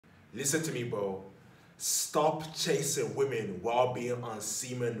Listen to me, bro. Stop chasing women while being on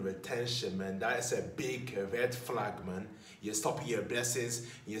semen retention, man. That is a big red flag, man. You're stopping your blessings.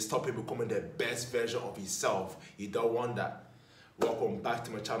 You're stopping becoming the best version of yourself. You don't want that. Welcome back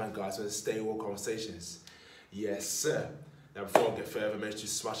to my channel, guys, for the Stay Woke Conversations. Yes, sir. Now, before I get further, make sure you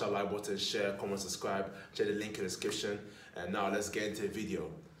smash that like button, share, comment, subscribe. Check the link in the description. And now let's get into the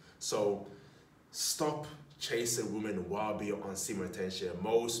video. So, stop chasing women while being on semen retention.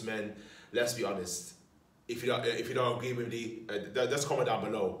 Most men, let's be honest. If you don't agree with me, just comment down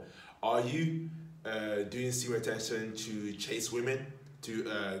below. Are you doing semen retention to chase women,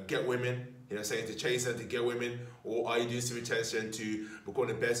 to get women? You know, saying to chase them, to get women, or are you doing semen retention to become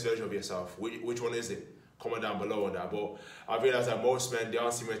the best version of yourself? Which one is it? Comment down below on that. But I realize that most men, they are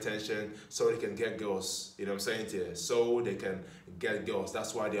on semen retention so they can get girls. You know what I'm saying to you? So they can get girls.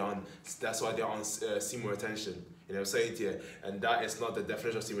 That's why they're on semen retention. You know what I'm saying to you? And that is not the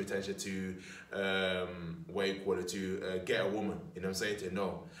definition of semen retention to to get a woman. You know what I'm saying to you?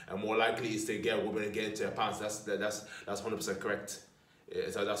 No. And more likely is to get a woman and get into her pants. That's 100% correct.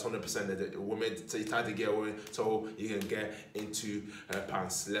 So that's 100% that the woman, so you try to get a woman so you can get into her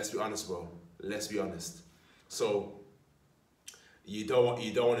pants. Let's be honest, bro. Let's be honest. So you don't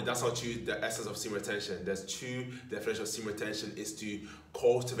want. That's not true. The essence of semen retention. There's true definition of semen retention is to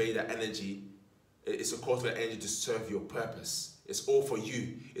cultivate that energy. It's to cultivate energy to serve your purpose. It's all for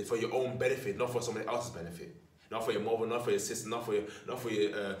you. It's for your own benefit, not for somebody else's benefit. Not for your mother, not for your sister, not for your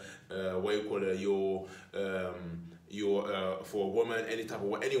for a woman, any type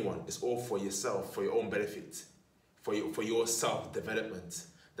of anyone. It's all for yourself, for your own benefit, for your self development.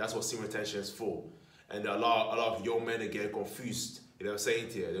 That's what semen retention is for. And a lot of young men are getting confused. You know what I'm saying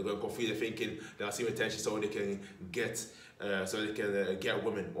to you? They're getting confused. They're thinking that semen retention so they can get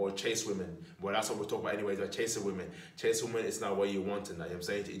women or chase women. But that's what we're talking about anyways, about chasing women. Chasing women is not what you want in that. You know what I'm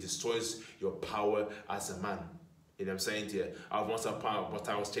saying to you? It destroys your power as a man. You know what I'm saying to you? I once upon a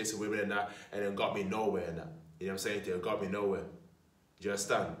time I was chasing women and that, and it got me nowhere in that. You know what I'm saying to you? It got me nowhere. Do you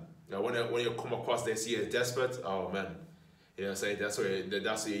understand? Now when you come across this, you're desperate, oh man. You know what I'm saying?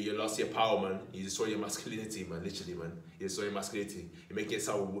 That's where you lost your power, man. You destroy your masculinity, man. Literally, man. You destroy your masculinity. You make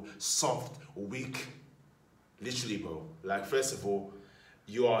yourself soft, weak. Literally, bro. Like, first of all,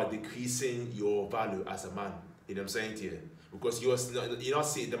 you are decreasing your value as a man. You know what I'm saying to you? Because you're not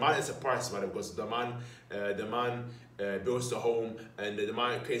seeing the man is a price matter, because the man builds the home and the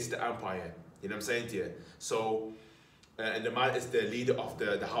man creates the empire. You know what I'm saying to you? So, and the man is the leader of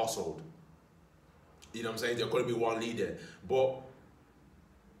the household. You know what I'm saying? There's going to be one leader, but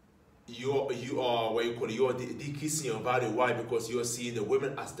you are decreasing your value. Why? Because you're seeing the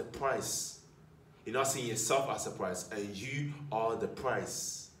women as the price. You're not seeing yourself as the price, and you are the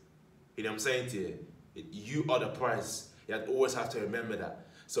price. You know what I'm saying to you? You are the price. You always have to remember that.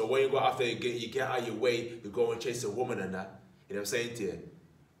 So when you go after you get out of your way, you go and chase a woman and that. You know what I'm saying to you?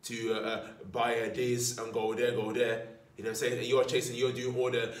 To buy a this and go there. You know what I'm saying? And you're chasing, you're doing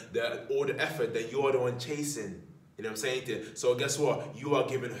all the effort, that you're the one chasing. You know what I'm saying to you? So guess what? You are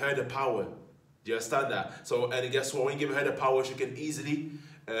giving her the power. Do you understand that? So, and guess what? When you give her the power, she can easily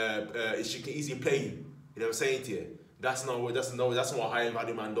play you. You know what I'm saying to you? That's not what a high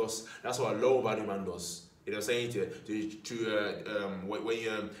value man does. That's what a low value man does. You know what I'm saying to you? When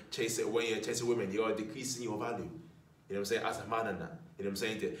you're chasing women, you're decreasing your value. You know what I'm saying? As a man and that. You know what I'm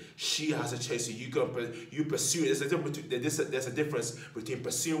saying? That she has a chase, so you pursue. There's a difference between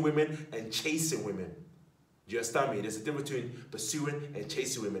pursuing women and chasing women. Do you understand me? There's a difference between pursuing and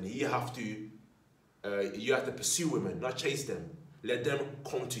chasing women. You have to pursue women, not chase them. Let them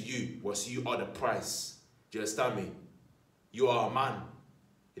come to you, because you are the price. Do you understand me? You are a man.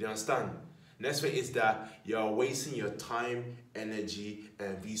 You understand? Next thing is that you are wasting your time, energy,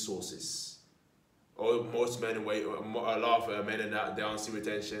 and resources. Or most men, a lot of men are not, they're on semen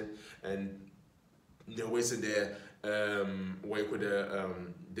retention, and they're wasting their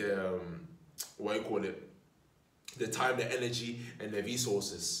the time, the energy, and the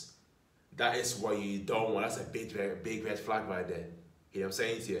resources. That is what you don't want. That's a big red flag right there. You know what I'm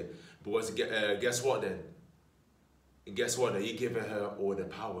saying to you? Because guess what then? Guess what then? You're giving her all the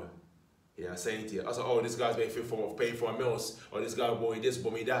power. You know what I'm saying to you? I was like, oh, this guy's paying for my meals, or this guy bought me this,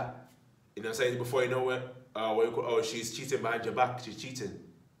 bought me that. You know what I'm saying? Before you know it, she's cheating behind your back. She's cheating.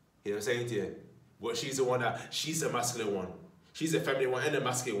 You know what I'm saying to you? But she's the one she's the masculine one. She's the feminine one and the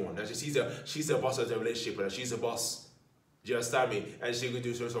masculine one. She's the boss of the relationship, and she's the boss. Do you understand me? And she could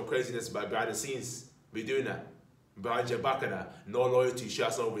do some craziness behind the scenes. Be doing that. Behind your back and that. No loyalty. She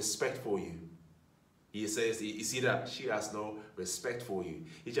has no respect for you. He says, you see that she has no respect for you.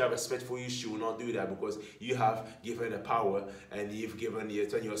 If she has respect for you, she will not do that because you have given her power and you've given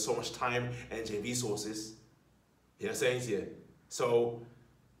her so much time, energy, and resources. You know what I'm saying to you? So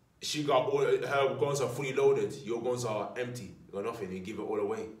she got all her guns are fully loaded, your guns are empty, you got nothing, you give it all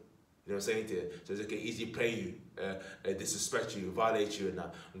away. You know what I'm saying to you? So they can easily play you, disrespect you, violate you and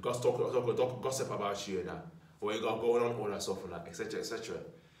that, and gossip about you and that, what you got going on, all that stuff and that, etc. etc.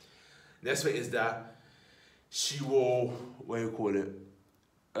 Next thing is that she will, what do you call it?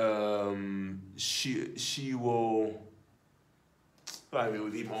 She will, I will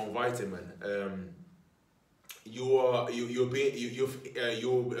leave my own vitamin. You'll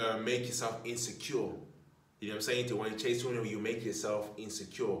make yourself insecure. You know what I'm saying? When you chase women, you make yourself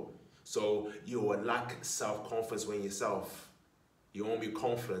insecure. So you will lack self-confidence when yourself. You won't be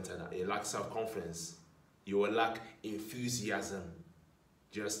confident and you lack self-confidence. You will lack enthusiasm.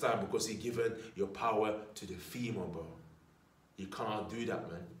 Do you understand? Because you've given your power to the female, bro. You cannot do that,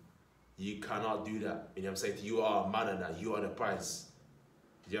 man. You cannot do that. You know what I'm saying? You are a man and that. You are the prize.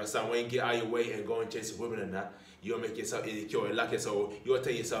 Do you understand? When you get out of your way and go and chase women and that, you'll make yourself insecure and lack yourself. You'll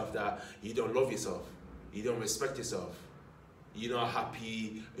tell yourself that you don't love yourself. You don't respect yourself. You're not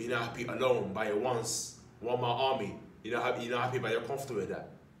happy alone by your one-man army. You're not happy by you're comfortable with that.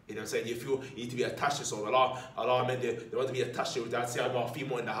 You know what I'm saying? You feel you need to be attached to someone. A lot of men, they want to be attached to that. Say, I got a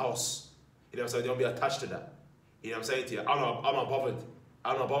female in the house. You know what I'm saying? They don't be attached to that. You know what I'm saying to you? I'm not bothered.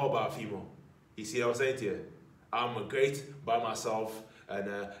 I'm not bothered by a female. You see what I'm saying to you? I'm great by myself and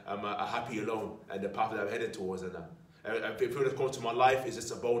I'm happy alone and the path that I'm headed towards and that. And people that come to my life is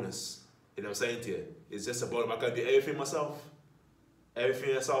just a bonus. You know what I'm saying to you? It's just a bonus. I can do everything myself.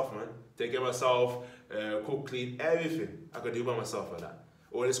 Everything myself, man. Take care of myself, cook, clean, everything. I can do by myself like that.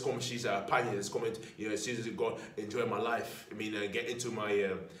 Or this come, she's a pioneer. This comment, you know, she's go enjoy my life. I mean, get into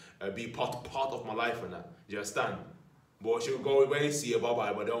my, be part of my life and that. Do you understand? But she'll go away, see a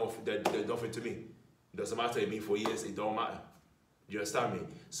bye-bye, but they're nothing to me. It doesn't matter to me for years. It don't matter. Do you understand me?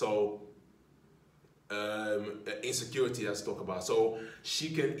 So, insecurity, let's talk about. So she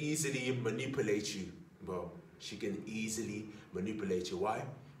can easily manipulate you, bro. She can easily manipulate you. Why?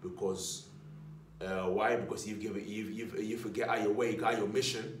 Because. Why? Because you forget how your way, got your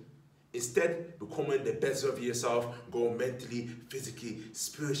mission. Instead, becoming the best of yourself, go mentally, physically,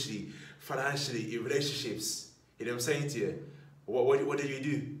 spiritually, financially, in relationships. You know what I'm saying to you? What did you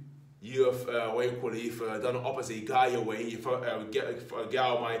do? You have what you call it? You've done the opposite. You got your way. You get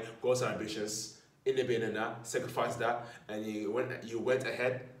out of my goals and ambitions in the bin and that, sacrifice that, and you went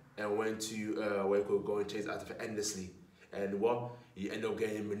ahead and went to what you call go and chase after endlessly. And what? You end up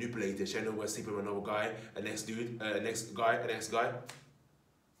getting manipulated. She end up sleeping with another guy, a next dude, next guy.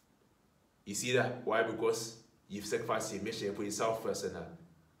 You see that? Why? Because you've sacrificed your mission, you put yourself first in that.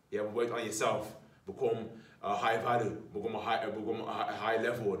 You have worked on yourself, become a high value, become a high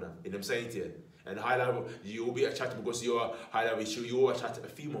level. You know what I'm saying to you? And high level, you will be attracted because you're high level. You will attract a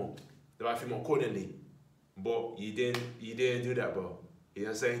female, the right female accordingly. But you didn't do that, bro. You know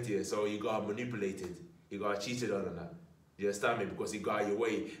what I'm saying to you? So you got manipulated, you got cheated on that. You understand me? Because you got your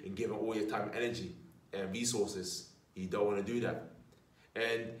way and given all your time, energy, and resources. You don't want to do that.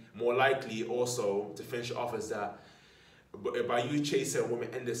 And more likely also, to finish it off, is that by you chasing women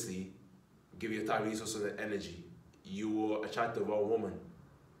endlessly, give your time, resources, and energy, you will attract the wrong woman.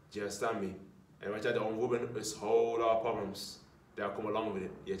 Do you understand me? And when you attract the wrong woman, there's a whole lot of problems that come along with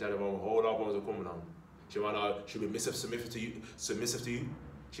it. You attract the wrong, whole lot of problems that come along. She'll be submissive to you.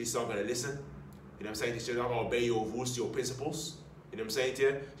 She's not going to listen. You know what I'm saying? She's not going to obey your rules, your principles. You know what I'm saying to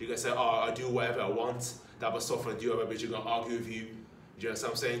you? She's going to say, oh, I do whatever I want. That was stuff I do, but she's going to argue with you. Do you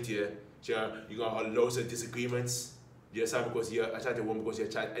understand what I'm saying to you? You're going to have loads of disagreements. Do you understand? Because you're attracted to a woman, because you're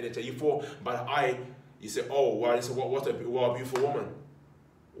attracted to you fall by the eye. You say, oh, wow, what a beautiful woman.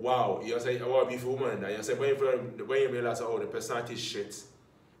 Wow, you know what I'm saying? What a beautiful woman. You know what I'm saying? When you realize, oh, the personality is shit,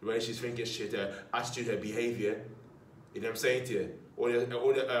 when she's thinking shit, her attitude, her behavior, you know what I'm saying to you? Or the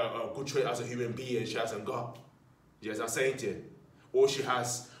good trait as a human being she hasn't got. You know what I'm saying to you? All she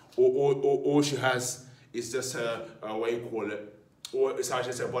has is just her, what you call it, or it's how she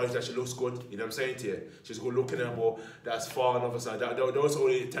says her body that she looks good. You know what I'm saying to you? She's good looking at her, but that's far enough aside. Those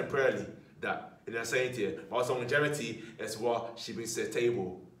only temporarily that. You know what I'm saying to you? But also longevity is what she brings to the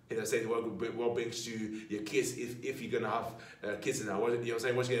table. You know what I'm saying? What brings to your kids if you're gonna have kids in that. You know what I'm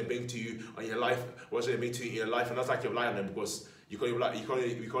saying? What's gonna bring to you on your life? What's gonna bring to you in your life? And that's like you rely on them, because you can't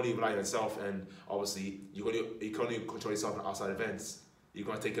even rely on yourself, and obviously you can't even control yourself in outside events. You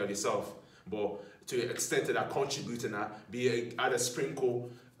can't take care of yourself. But to the extent that contribute in that, be add a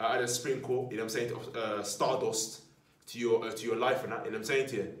sprinkle, you know what I'm saying, stardust to your life and that. You know what I'm saying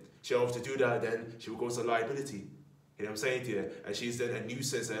to you? She don't have to do that, then she will go to liability. You know what I'm saying to you? And she's then a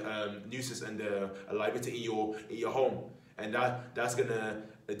nuisance and a liability in your home, and that's gonna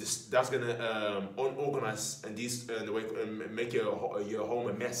unorganize and make your home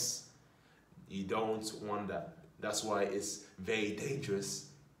a mess. You don't want that. That's why it's very dangerous.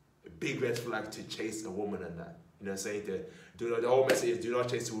 A big red flag to chase a woman and that. You know what I'm saying? The whole message is do not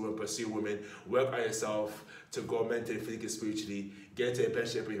chase a woman, pursue women. Work on yourself to grow mentally, physically, spiritually. Get into the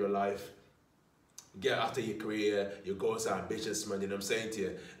best shape of your life. Get after your career, your goals and ambitions, man. You know what I'm saying to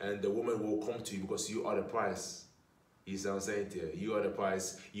you? And the woman will come to you because you are the prize. You see what I'm saying to you? You are the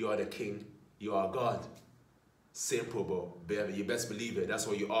prize. You are the king. You are God. Simple, bro. Baby, you best believe it. That's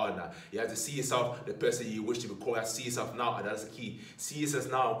what you are now. You have to see yourself, the person you wish to become. You have to see yourself now, and that's the key. See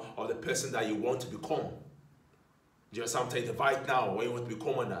yourself now, or the person that you want to become. Do you know something right now, where you want to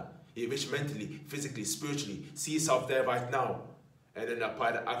become on that? You wish mentally, physically, spiritually. See yourself there right now, and then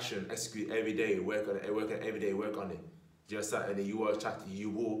apply the action, execute every day, work on it, every day, work on it. Do you understand? And then you will attract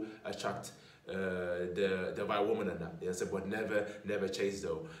the right woman and that. You know, but never chase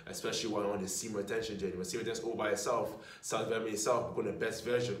though, especially when you're on the semen retention journey. When semen retention all by yourself, self-development yourself, become the best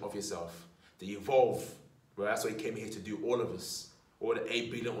version of yourself, to evolve. Well, that's what he came here to do. All of us, all the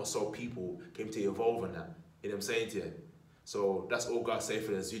 8 billion or so people came to evolve on that. You know what I'm saying to you? So that's all God say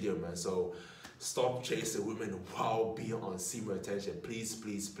for this video, man. So stop chasing women while being on semen retention. Please,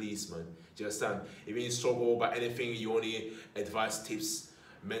 please, please, man. Do you understand? If you struggle by anything, you only advice, tips,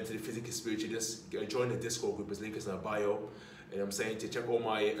 mentally, physically, spiritually, just join the Discord group. His link is in the bio. And I'm saying to check all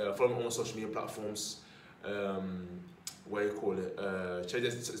my follow me on social media platforms. What do you call it? Check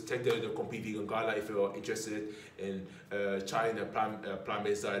the Complete Vegan Guideline if you're interested in trying the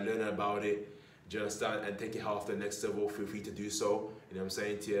plant-based diet, learning about it. Do you understand? And take your health to the next level. Feel free to do so. You know what I'm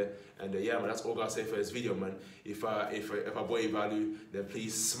saying to you? And yeah, man, that's all God say for this video, man. If I brought you value, then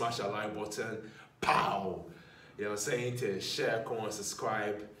please smash that like button. Pow! You know what I'm saying? To share, comment,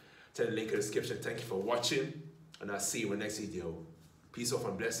 subscribe. Tell the link in the description. Thank you for watching. And I'll see you in the next video. Peace, love,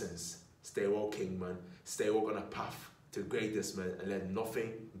 and blessings. Stay walking, man. Stay walk on a path to greatness, man. And let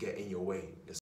nothing get in your way.